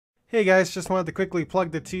Hey guys, just wanted to quickly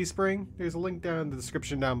plug the Teespring. There's a link down in the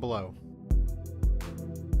description down below.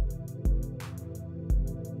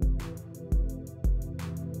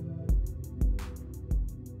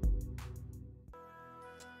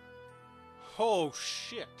 Oh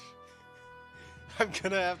shit! I'm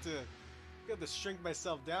gonna have to shrink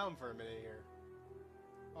myself down for a minute here.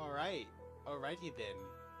 Alright, alrighty then.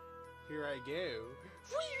 Here I go.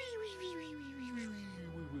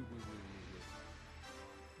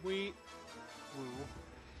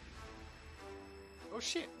 Oh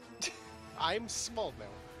shit! I'm small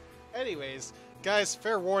now. Anyways, guys,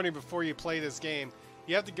 fair warning before you play this game.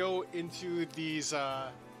 You have to go into these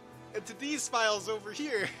files over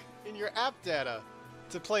here in your app data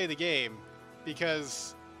to play the game,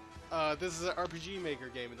 because this is an RPG Maker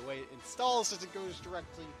game, and the way it installs is it goes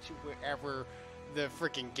directly to wherever the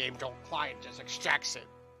freaking GameJolt client just extracts it.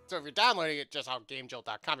 So if you're downloading it just on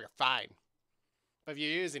GameJolt.com, you're fine. But if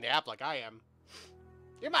you're using the app like I am,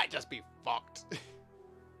 you might just be fucked.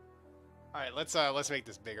 All right, let's make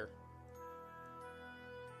this bigger.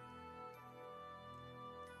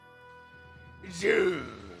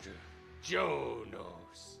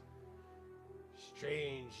 Jono's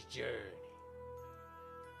strange journey.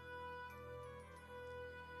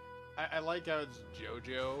 I like how it's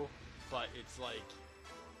Jojo, but it's like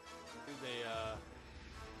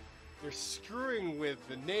they're screwing with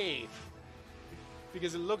the name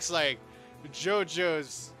because it looks like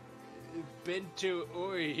Jojo's Bento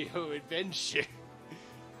Oreo adventure.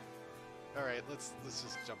 All right, let's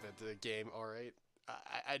just jump into the game. All right,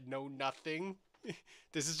 I know nothing.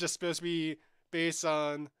 This is just supposed to be based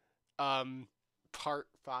on part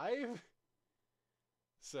 5.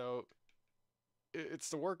 So it's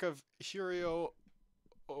the work of Hiro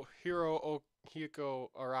Ohiko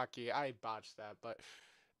Araki. I botched that, but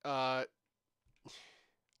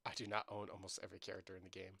I do not own almost every character in the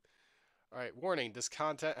game. Alright, warning, this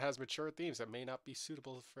content has mature themes that may not be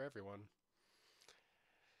suitable for everyone.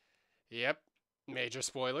 Yep, major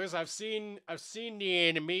spoilers. I've seen the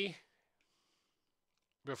enemy.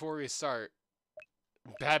 Before we start,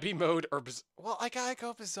 Babby mode or well, I gotta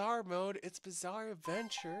go bizarre mode. It's bizarre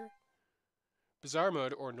adventure. Bizarre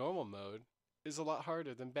mode or normal mode is a lot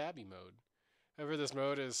harder than Babby mode. However, this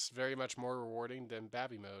mode is very much more rewarding than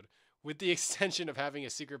Babby mode, with the extension of having a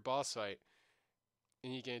secret boss fight.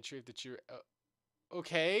 And you can achieve that you're...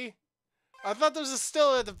 okay? I thought this was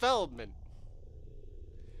still in development.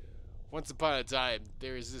 Once upon a time,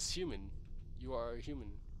 there is this human. You are a human,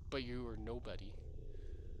 but you are nobody.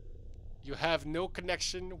 You have no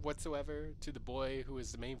connection whatsoever to the boy who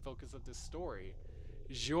is the main focus of this story.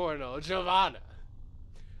 Giorno, Giovanna.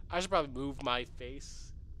 I should probably move my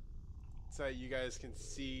face so that you guys can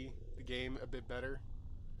see the game a bit better.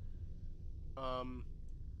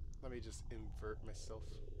 Let me just invert myself.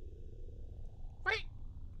 Wait.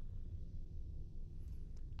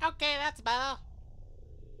 Okay, that's better.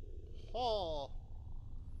 Oh.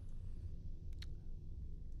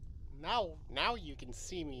 Now you can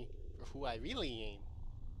see me for who I really am.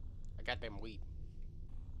 I got them weed.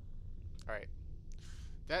 Alright.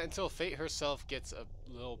 That until Fate herself gets a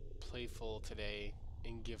little playful today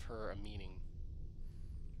and give her a meaning.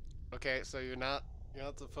 Okay, so you're not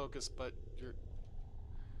the focus, but you're...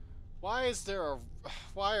 Why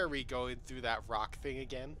are we going through that rock thing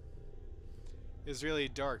again? It's really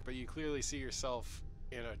dark, but you clearly see yourself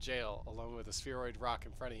in a jail along with a spheroid rock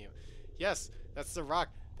in front of you. Yes, that's the rock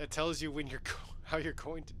that tells you when how you're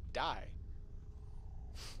going to die.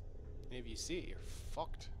 And if you see it, you're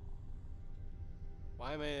fucked.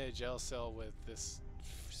 Why am I in a jail cell with this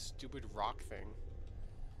stupid rock thing?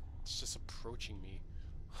 It's just approaching me.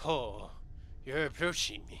 Oh, you're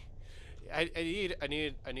approaching me. I need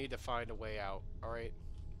to find a way out. All right.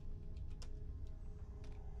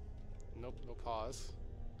 Nope, no pause.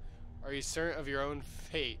 Are you certain of your own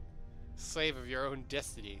fate, slave of your own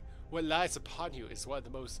destiny? What lies upon you is one of the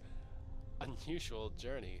most unusual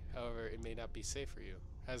journey. However, it may not be safe for you.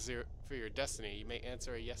 For your destiny, you may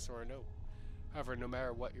answer a yes or a no. However, no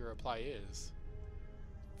matter what your reply is,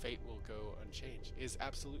 fate will go unchanged. It is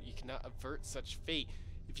absolute. You cannot avert such fate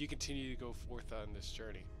if you continue to go forth on this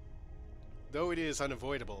journey. Though it is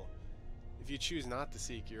unavoidable, if you choose not to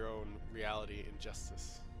seek your own reality and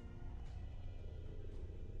justice.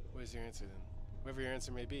 What is your answer then? Whatever your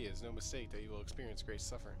answer may be, is no mistake that you will experience great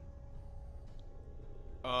suffering.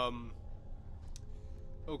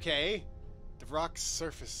 Okay. The rock's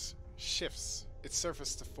surface shifts. Its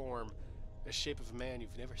surface to form the shape of a man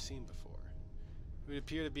you've never seen before. It would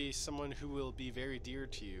appear to be someone who will be very dear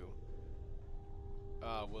to you.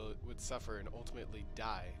 Would suffer and ultimately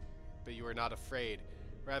die. But you are not afraid.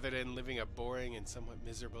 Rather than living a boring and somewhat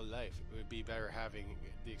miserable life, it would be better having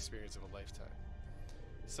the experience of a lifetime.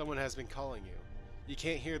 Someone has been calling you. You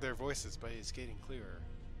can't hear their voices, but it's getting clearer.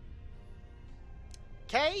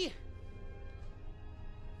 Kay?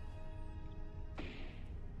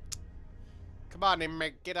 Come on,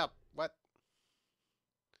 inmate, get up. What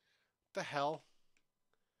the hell?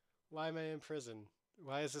 Why am I in prison?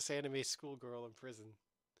 Why is this anime schoolgirl in prison?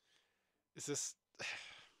 Is this...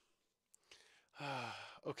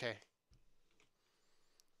 okay.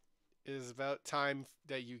 It is about time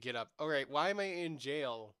that you get up. Alright, why am I in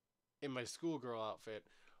jail in my schoolgirl outfit?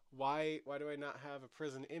 Why do I not have a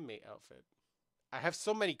prison inmate outfit? I have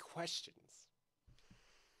so many questions.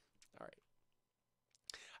 Alright.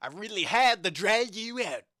 I really had to drag you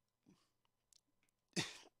out.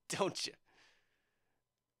 Don't you?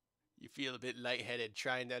 You feel a bit lightheaded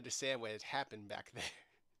trying to understand what had happened back there.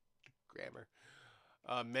 Grammar.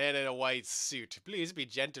 A man in a white suit. Please be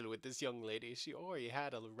gentle with this young lady. She already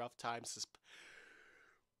had a rough time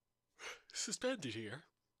suspended here.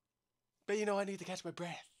 But you know, I need to catch my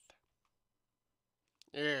breath.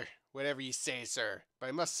 Whatever you say, sir. But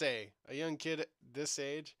I must say, a young kid this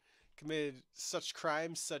age committed such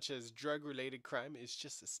crimes, such as drug-related crime, is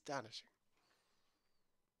just astonishing.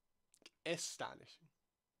 Astonishing.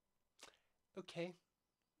 Okay.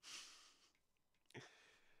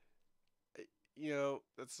 You know,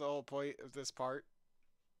 that's the whole point of this part.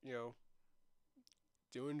 You know,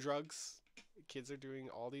 doing drugs. Kids are doing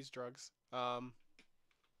all these drugs.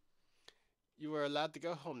 You are allowed to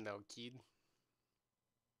go home now, kid.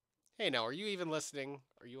 Hey now, are you even listening?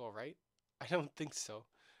 Are you alright? I don't think so.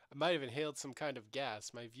 I might have inhaled some kind of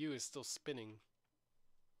gas. My view is still spinning.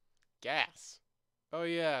 Gas? Oh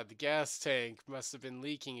yeah, the gas tank must have been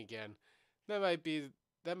leaking again. That might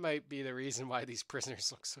be the reason why these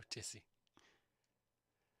prisoners look so dizzy.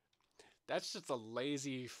 That's just a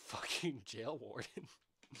lazy fucking jail warden.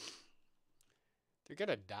 They're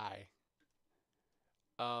gonna die.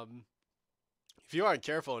 If you aren't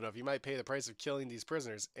careful enough, you might pay the price of killing these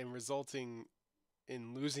prisoners and resulting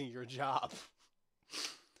in losing your job.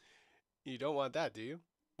 You don't want that, do you?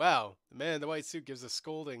 Wow, the man in the white suit gives a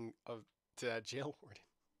scolding to that jail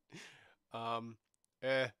warden.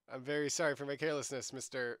 I'm very sorry for my carelessness,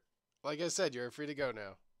 Mr. Like I said, you're free to go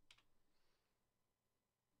now.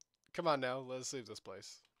 Come on now, let us leave this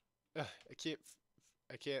place. I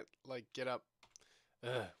can't, like, get up.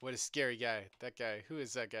 What a scary guy. That guy. Who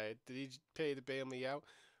is that guy? Did he pay to bail me out?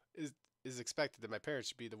 Is expected that my parents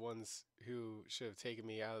should be the ones who should have taken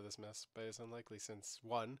me out of this mess, but it's unlikely since,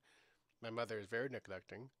 1, my mother is very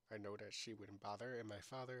neglecting. I know that she wouldn't bother, and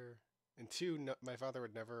and 2, no, my father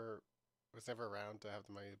was never around to have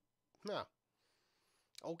the money. Huh.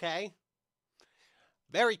 Okay.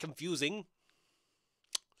 Very confusing.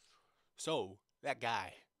 So, that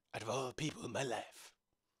guy, out of all the people in my life,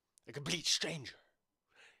 a complete stranger,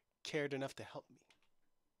 cared enough to help me.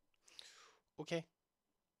 Okay.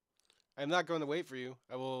 I'm not going to wait for you.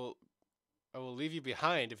 I will leave you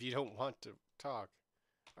behind if you don't want to talk.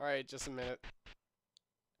 Alright, just a minute.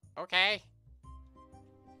 Okay.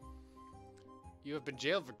 You have been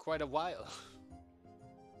jailed for quite a while.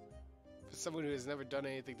 For someone who has never done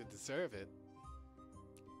anything to deserve it.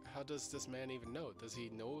 How does this man even know? Does he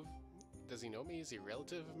know me? Is he a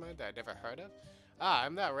relative of mine that I never heard of? Ah,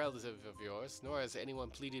 I'm not a relative of yours, nor has anyone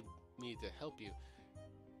pleaded me to help you.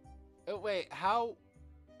 Oh, wait, how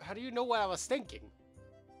do you know what I was thinking?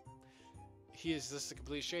 He is just a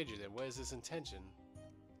complete stranger then. What is his intention?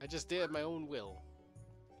 I just did my own will.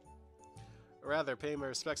 Or rather, pay my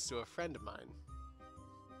respects to a friend of mine.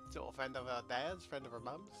 So a friend of our dad's? Friend of our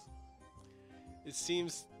mom's? It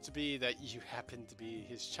seems to be that you happen to be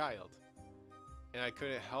his child. And I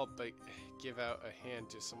couldn't help but give out a hand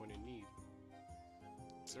to someone in need.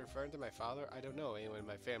 Is it referring to my father? I don't know anyone in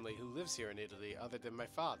my family who lives here in Italy other than my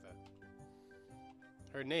father.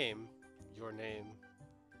 Her name, your name,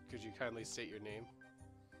 could you kindly state your name?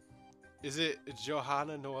 Is it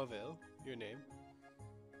Johanna Norville, your name?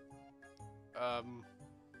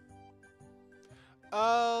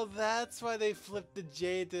 Oh, that's why they flipped the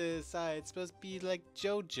J to the side. It's supposed to be like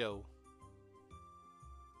Jojo.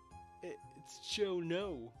 It's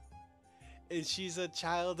Jono. And she's a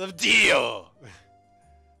child of Dio!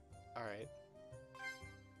 Alright.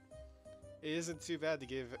 It isn't too bad to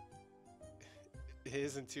give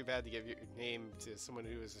your name to someone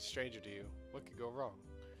who is a stranger to you. What could go wrong?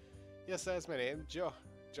 Yes, that's my name,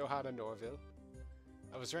 Johanna Norville.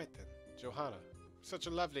 I was right then, Johanna. Such a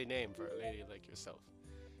lovely name for a lady like yourself.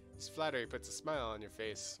 This flattery puts a smile on your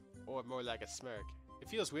face, or more like a smirk. It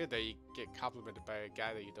feels weird that you get complimented by a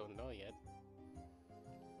guy that you don't know yet.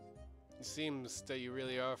 It seems that you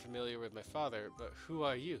really are familiar with my father, but who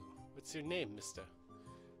are you? What's your name, mister?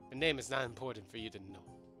 My name is not important for you to know.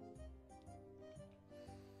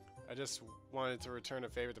 I just wanted to return a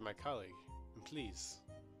favor to my colleague, and please,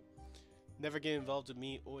 never get involved with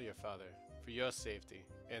me or your father, for your safety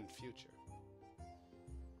and future.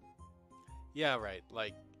 Yeah, right,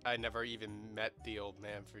 like, I never even met the old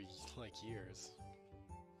man for, like, years.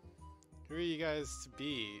 Who are you guys to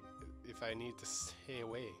be if I need to stay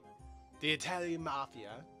away? The Italian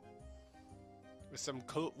Mafia? With some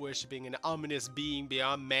cult-worshipping and ominous being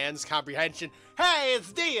beyond man's comprehension. Hey,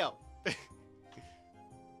 it's Dio!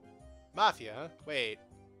 Mafia, huh? Wait.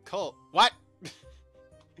 Cult. What?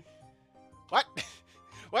 What?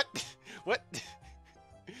 What?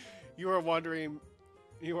 You were wondering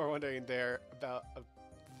there about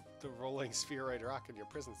the rolling spheroid rock in your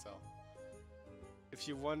prison cell. If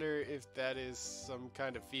you wonder if that is some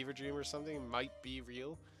kind of fever dream or something, it might be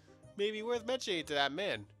real. Maybe worth mentioning to that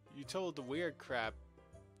man. You told the weird crap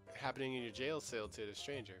happening in your jail cell to the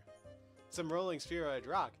stranger. Some rolling spheroid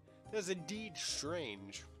rock. That's indeed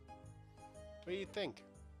strange. What do you think?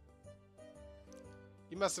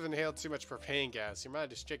 You must have inhaled too much propane gas. Your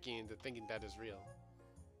mind is tricking you into thinking that is real.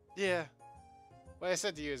 Yeah. What I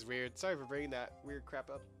said to you is weird. Sorry for bringing that weird crap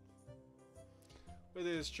up.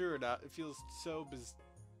 Whether it's true or not, it feels so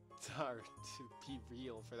bizarre to be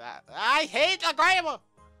real for that. I hate the grammar!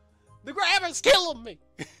 The grammar's killing me!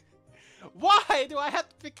 Why do I have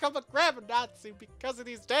to become a grammar Nazi because of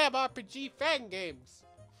these damn RPG fan games?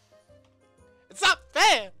 It's not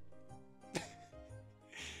fair!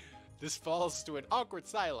 This falls to an awkward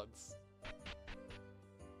silence.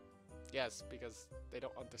 Yes, because they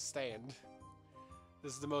don't understand.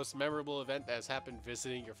 This is the most memorable event that has happened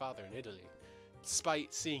visiting your father in Italy.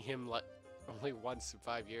 Despite seeing him like only once in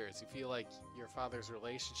 5 years, you feel like your father's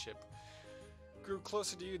relationship grew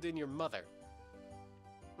closer to you than your mother.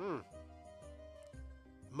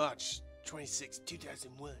 March 26,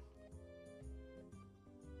 2001.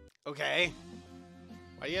 Okay.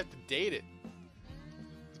 Why do you have to date it?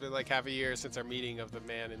 It's been like half a year since our meeting of the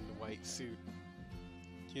man in the white suit.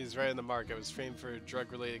 He was right on the mark. I was framed for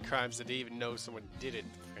drug-related crimes that didn't even know someone did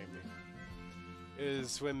it to frame me. It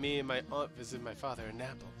was when me and my aunt visited my father in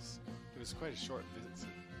Naples. It was quite a short visit.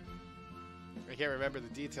 I can't remember the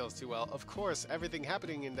details too well. Of course, everything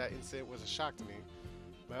happening in that incident was a shock to me.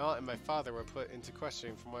 My aunt and my father were put into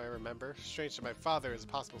questioning from what I remember. Strange that my father is a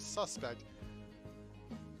possible suspect.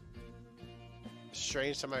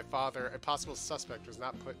 Strange that my father, a possible suspect, was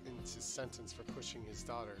not put into sentence for pushing his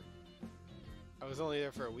daughter. I was only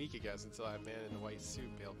there for a week, I guess, until that man in the white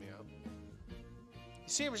suit bailed me out. He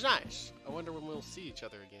seems nice. I wonder when we'll see each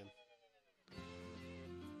other again.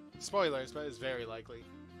 Spoilers, but it's very likely.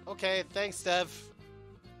 Okay, thanks, Dev.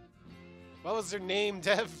 What was her name,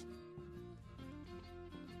 Dev?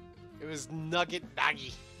 It was Nugget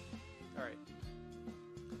Nuggy. Alright.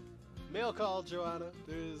 Mail call, Joanna.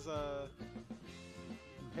 There's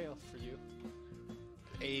mail for you.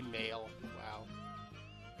 A mail. Wow.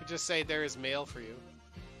 You could just say there is mail for you.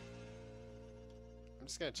 I'm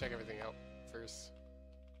just gonna check everything out first.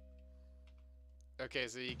 Okay,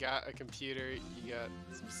 so you got a computer, you got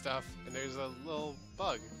some stuff, and there's a little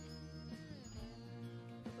bug.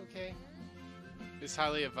 Okay. It's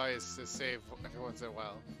highly advised to save every once in a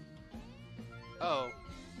while. Oh.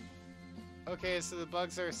 Okay, so the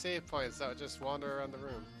bugs are save points that would just wander around the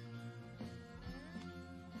room.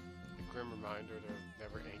 A grim reminder to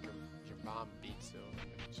never anchor your mom beats you.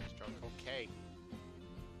 She's drunk. Okay.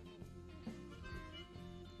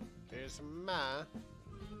 There's Ma.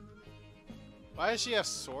 Why does she have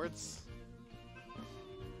swords?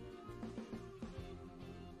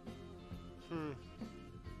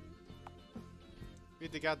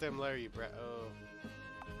 Read the goddamn letter, you brat. Oh.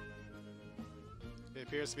 It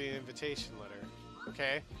appears to be an invitation letter.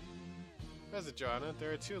 Okay. There's a Giorno.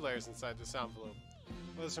 There are 2 letters inside this envelope.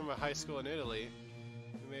 One is from a high school in Italy.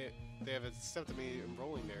 They have accepted me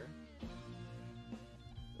enrolling there.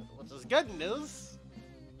 Which is good news.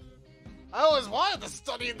 I always wanted to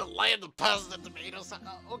study in the land of pasta and tomatoes.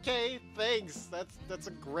 Okay, thanks. That's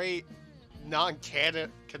a great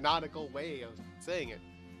non-canonical way of saying it.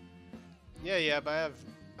 Yeah, but I have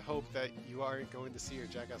hope that you aren't going to see your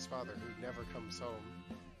jackass father who never comes home.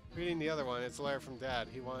 Reading the other one, it's a letter from Dad.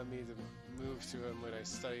 He wanted me to move to him when I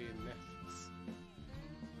studied in Memphis.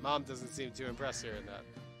 Mom doesn't seem too impressed here in that.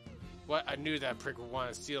 What? I knew that prick would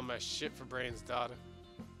want to steal my shit for brains, daughter.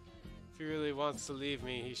 If he really wants to leave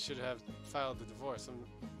me, he should have filed the divorce. I'm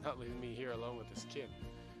not leaving me here alone with this kid.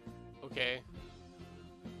 Okay.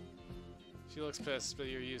 She looks pissed, but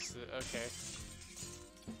you're used to it. Okay.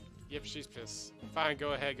 Yep, she's pissed. Fine,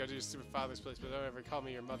 go ahead, go to your stupid father's place, but don't ever call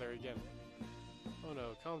me your mother again. Oh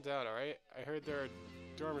no, calm down, alright? I heard there are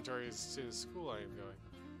dormitories to the school I am going.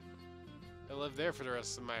 I'll live there for the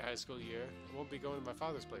rest of my high school year. I won't be going to my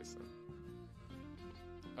father's place then.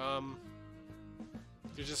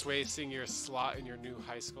 You're just wasting your slot in your new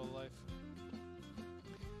high school life.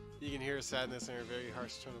 You can hear sadness in her very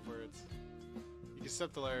harsh tone of words. You can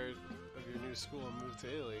accept the letter of your new school and move to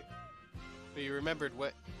Italy. But you remembered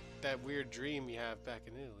that weird dream you have back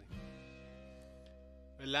in Italy.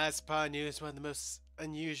 My last upon you is one of the most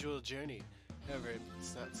unusual journey. However,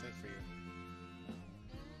 it's not safe for you.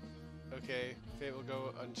 Okay, fate will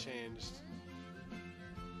go unchanged.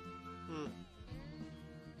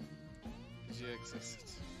 Did you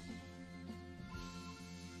exist?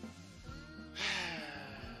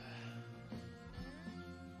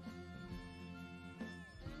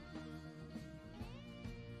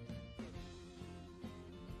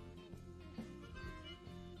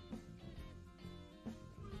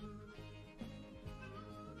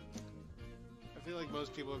 I feel like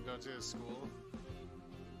most people go to school.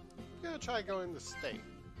 I'm gonna try going to state.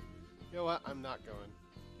 You know what? I'm not going.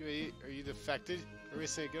 Are you defected? You're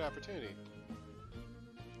wasting a good opportunity.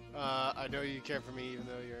 I know you care for me even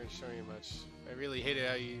though you aren't showing it much. I really hate it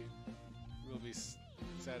how you will be sad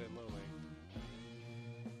and lonely.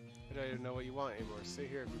 I don't even know what you want anymore. Stay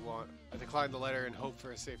here if you want. I declined the letter and hope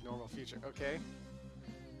for a safe, normal future. Okay.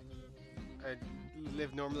 I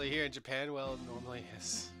live normally here in Japan. Well, normally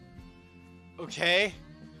is. Okay.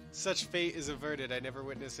 Such fate is averted. I never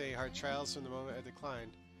witnessed any hard trials from the moment I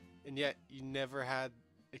declined. And yet, you never had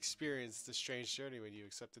experienced the strange journey when you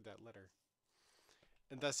accepted that letter.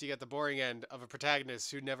 And thus you get the boring end of a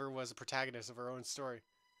protagonist who never was a protagonist of her own story.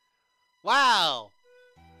 Wow!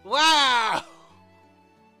 Wow!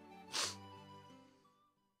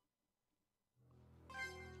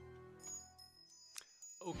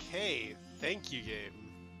 Okay, thank you,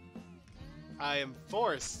 game. I am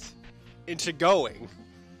forced into going.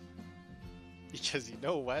 Because you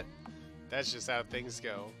know what? That's just how things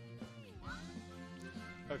go.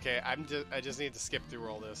 Okay, I just need to skip through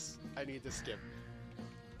all this. I need to skip.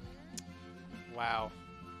 Wow.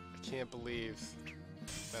 I can't believe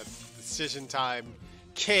that decision time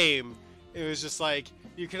came. It was just like,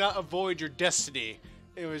 you cannot avoid your destiny.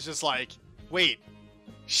 It was just like, wait,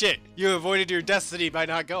 shit, you avoided your destiny by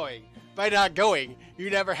not going. By not going, you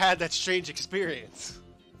never had that strange experience.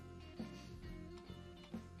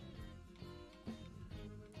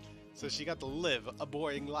 So she got to live a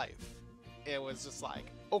boring life. It was just like,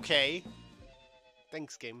 okay.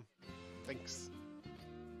 Thanks, game. Thanks.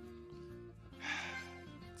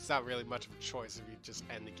 It's not really much of a choice if you just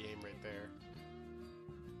end the game right there.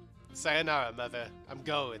 Sayonara, mother. I'm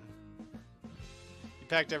going. You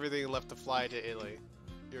packed everything and left to fly to Italy.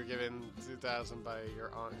 You were given 2,000 by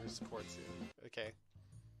your aunt who supports you. Okay.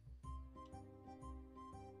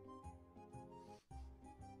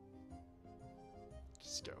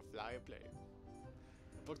 Just go fly a plane.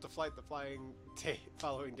 Booked a flight the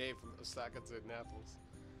following day from Osaka to Naples.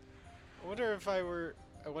 I wonder if I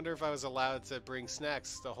was allowed to bring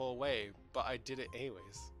snacks the whole way, but I did it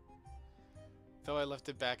anyways. Though I left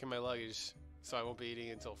it back in my luggage, so I won't be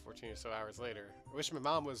eating until 14 or so hours later. I wish my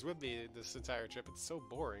mom was with me this entire trip. It's so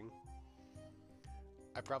boring.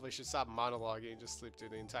 I probably should stop monologuing and just sleep through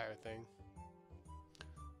the entire thing.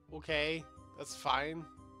 Okay, that's fine.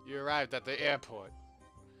 You arrived at the airport.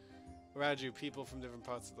 Around you, people from different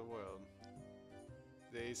parts of the world.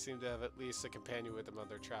 They seem to have at least a companion with them on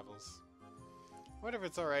their travels. I wonder if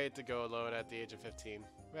it's alright to go alone at the age of 15.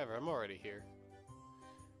 Whatever, I'm already here.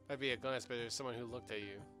 Might be a glance, but there's someone who looked at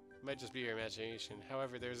you. It might just be your imagination.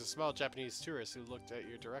 However, there's a small Japanese tourist who looked at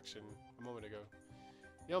your direction a moment ago.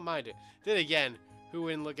 You don't mind it. Then again, who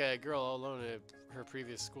wouldn't look at a girl all alone in her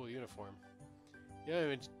previous school uniform? You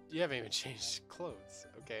haven't even changed clothes.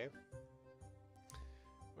 Okay.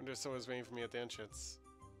 Wonder if someone's waiting for me at the entrance.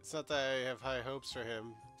 It's not that I have high hopes for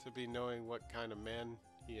him to be knowing what kind of man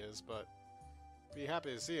he is, but be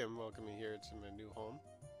happy to see him welcome me here to my new home.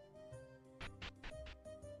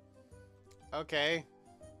 Okay.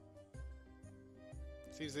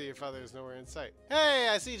 Seems that your father is nowhere in sight. Hey,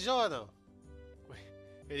 I see Giorno! Wait,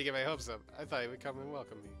 way to get my hopes up. I thought he would come and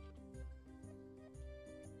welcome me.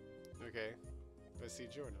 Okay. I see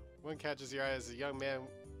Giorno. One catches your eye as a young man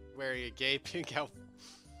wearing a gay pink outfit.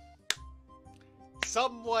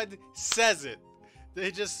 Someone says it.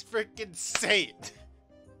 They just freaking say it.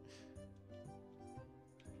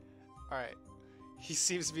 Alright. He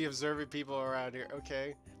seems to be observing people around here.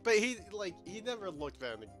 Okay. But he never looked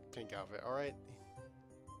at the pink outfit, alright?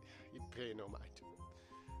 You pay no mind to it.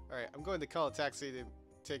 Alright, I'm going to call a taxi to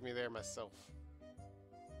take me there myself.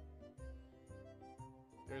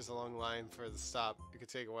 There's a long line for the stop. It could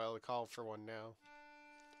take a while to call for one now.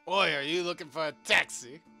 Oi, are you looking for a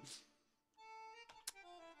taxi?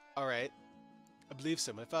 Alright. I believe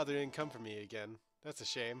so. My father didn't come for me again. That's a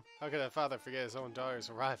shame. How could a father forget his own daughter's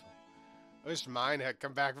arrival? I wish mine had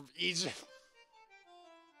come back from Egypt.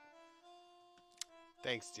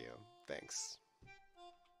 Thanks, Dio. Thanks.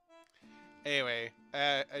 Anyway,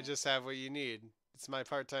 I just have what you need. It's my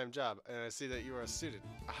part-time job, and I see that you are a student,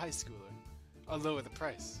 a high schooler. I'll lower the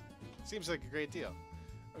price. Seems like a great deal.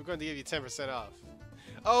 I'm going to give you 10% off.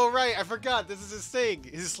 Oh, right, I forgot. This is his thing.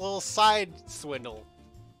 His little side swindle.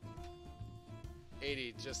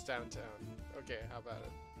 80 just downtown. Okay, how about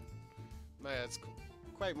it? Man, it's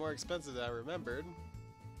quite more expensive than I remembered.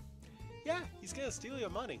 Yeah, he's gonna steal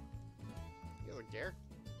your money. He doesn't care.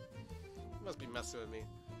 He must be messing with me.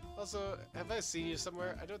 Also, have I seen you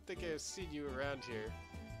somewhere? I don't think I've seen you around here.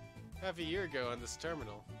 Half a year ago on this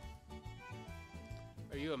terminal.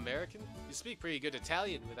 Are you American? You speak pretty good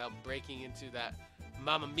Italian without breaking into that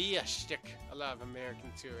Mamma Mia shtick a lot of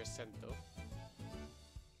American tourists tend though.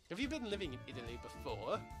 Have you been living in Italy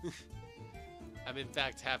before? I'm in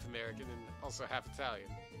fact half American and also half Italian.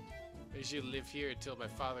 I usually live here until my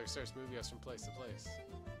father starts moving us from place to place.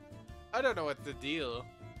 I don't know what the deal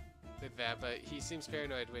with that, but he seems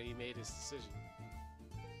paranoid when he made his decision.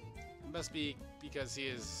 It must be because he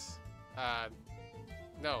is,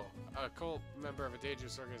 no, a cult member of a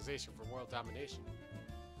dangerous organization for world domination.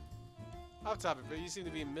 Off topic, but you seem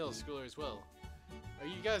to be a middle schooler as well. Are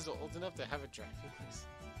you guys old enough to have a driving license?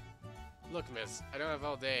 Look, miss, I don't have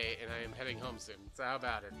all day, and I am heading home soon, so how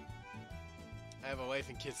about it? I have a wife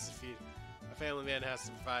and kids to feed. A family man has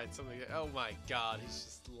to provide something. Oh my god, he's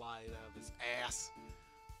just lying out of his ass.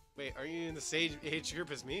 Wait, are you in the same age group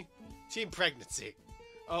as me? Teen pregnancy.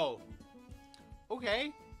 Oh.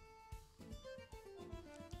 Okay.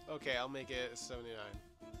 Okay, I'll make it 79.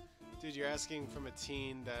 Dude, you're asking from a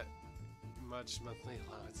teen that much monthly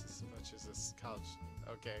allowance as much as this college.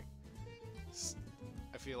 Okay.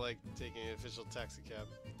 I feel like taking an official taxi cab.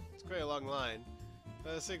 It's quite a long line,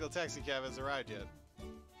 but a single taxi cab hasn't arrived yet.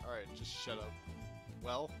 Alright, just shut up.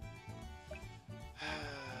 Well,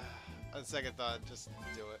 on second thought, just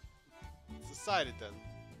do it. It's decided then.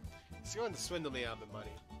 He's going to swindle me out of the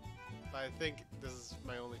money, but I think this is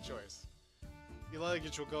my only choice. Your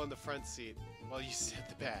luggage will go in the front seat, while you sit at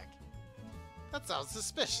the back. That sounds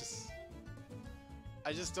suspicious.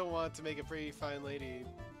 I just don't want to make a pretty fine lady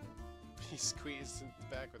be squeezed in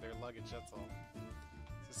the back with her luggage, that's all.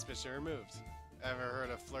 Suspicion removed. I haven't heard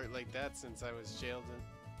a flirt like that since I was jailed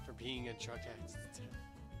for being a drug accident.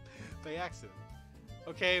 By accident.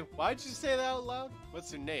 Okay, why'd you say that out loud?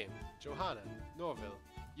 What's your name? Johanna. Norville.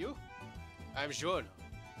 You? I'm Giorno.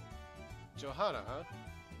 Johanna, huh?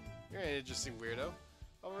 You're an interesting weirdo.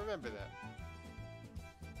 I'll remember that.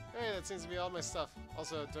 Hey, that seems to be all my stuff.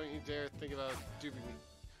 Also, don't you dare think about duping me.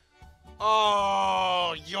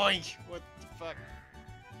 Oh, yoink! What the fuck?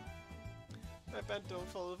 My bento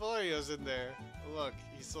full of Oreos in there. Look,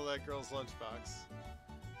 he stole that girl's lunchbox.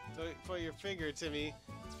 Don't point your finger, Timmy.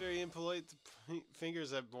 It's very impolite to point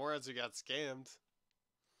fingers at morons who got scammed.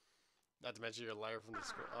 Not to mention you're a liar from the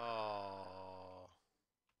school. Oh.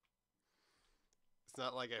 It's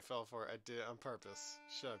not like I fell for it. I did it on purpose.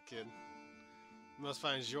 Shut up, kid. You must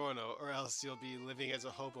find Giorno, or else you'll be living as a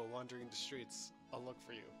hobo wandering the streets. I'll look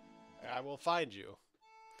for you. I will find you.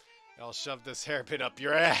 I'll shove this hairpin up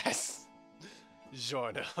your ass.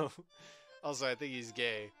 Giorno. Also, I think he's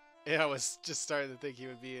gay. And I was just starting to think he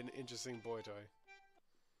would be an interesting boy toy.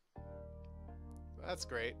 Well, that's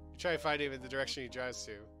great. You try to find him in the direction he drives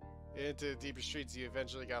to. Into the deeper streets, you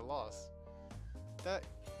eventually got lost.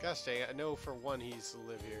 Gosh dang it, I know for one he used to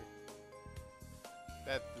live here.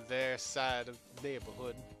 That their side of the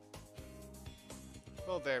neighborhood.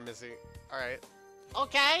 Well there, Missy. Alright.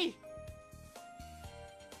 Okay!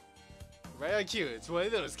 Right on cue, it's one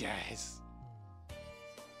of those guys.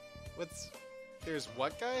 There's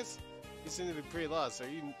what guys? You seem to be pretty lost. Are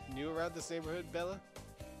you new around this neighborhood, Bella?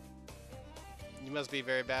 You must be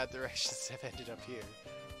very bad directions have ended up here.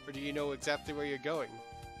 Or do you know exactly where you're going?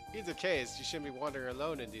 Either case, you shouldn't be wandering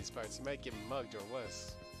alone in these parts. You might get mugged or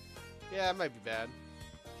worse. Yeah, it might be bad.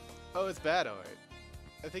 Oh, it's bad, alright.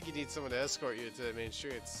 I think you need someone to escort you to the main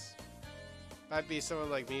streets. Might be someone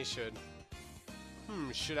like me should.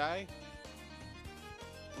 Should I?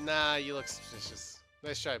 Nah, you look suspicious.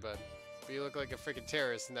 Nice try, bud. But you look like a freaking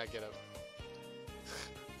terrorist in that getup.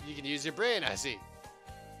 You can use your brain, I see.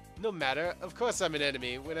 No matter. Of course I'm an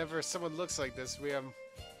enemy. Whenever someone looks like this, we are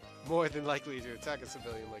more than likely to attack a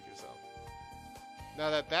civilian like yourself. Now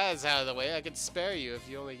that that is out of the way, I can spare you if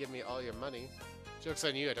you only give me all your money. Joke's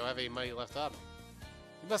on you, I don't have any money left on me.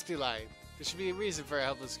 You must be lying. There should be a reason for a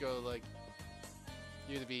helpless girl like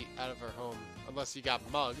you to be out of her home, unless you got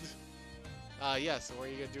mugged. Yeah, so what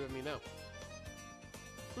are you gonna do with me now?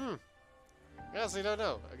 I honestly don't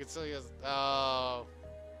know. I can tell you. Oh.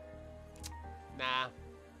 Nah.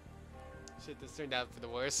 Shit, this turned out for the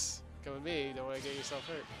worse. Come with me, you don't want to get yourself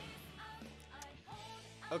hurt.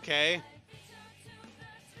 Okay.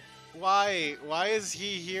 Why? Why is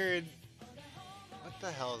he here in... What the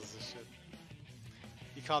hell is this shit?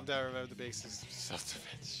 You calm down, remember the basics of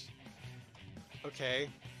self-defense. Okay.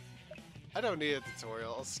 I don't need a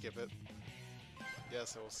tutorial, I'll skip it.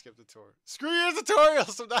 Yes, I will skip the tutorial. Screw your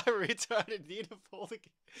tutorials! I'm not a retarded. Need a full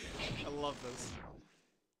I love this.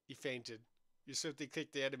 He fainted. You swiftly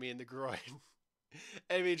kicked the enemy in the groin.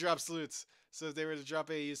 Enemy drops loots. So if they were to drop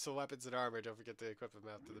any useful weapons and armor, don't forget to equip them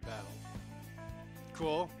after the battle.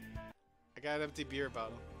 Cool. I got an empty beer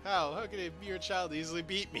bottle. How can a mere child easily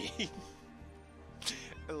beat me?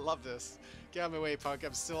 I love this. Get out of my way, punk.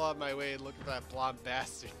 I'm still on my way and look at that blonde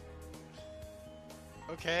bastard.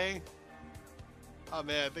 Okay. Oh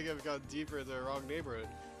man, I think I've gone deeper into the wrong neighborhood.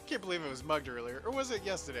 Can't believe I was mugged earlier. Or was it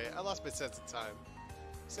yesterday? I lost my sense of time.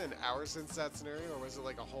 Was it an hour since that scenario, or was it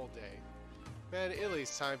like a whole day? Man,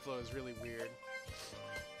 Italy's time flow is really weird.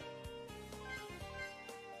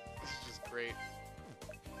 This is just great.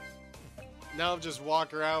 Now I'm just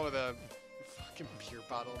walking around with a fucking beer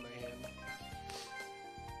bottle in my hand.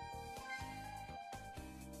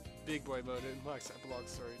 Big boy mode in Max epilogue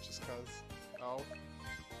story just cause. Oh.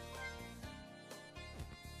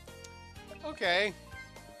 Okay.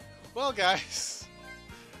 Well, guys,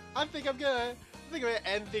 I think I'm gonna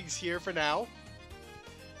end things here for now.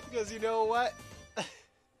 Because you know what?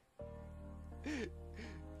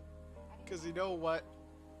 Because you know what?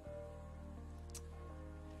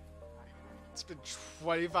 It's been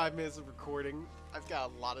 25 minutes of recording. I've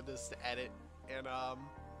got a lot of this to edit, and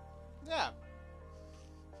yeah.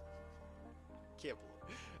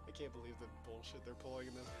 I can't believe the bullshit they're pulling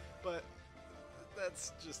in this, but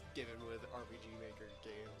that's just given with RPG Maker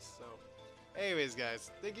games. So, anyways,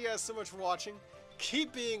 guys, thank you guys so much for watching.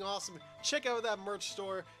 Keep being awesome. Check out that merch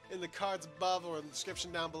store in the cards above or in the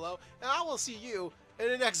description down below, and I will see you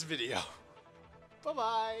in the next video.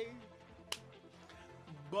 Bye-bye.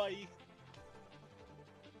 Bye.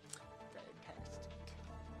 Fantastic.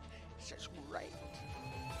 It's just great.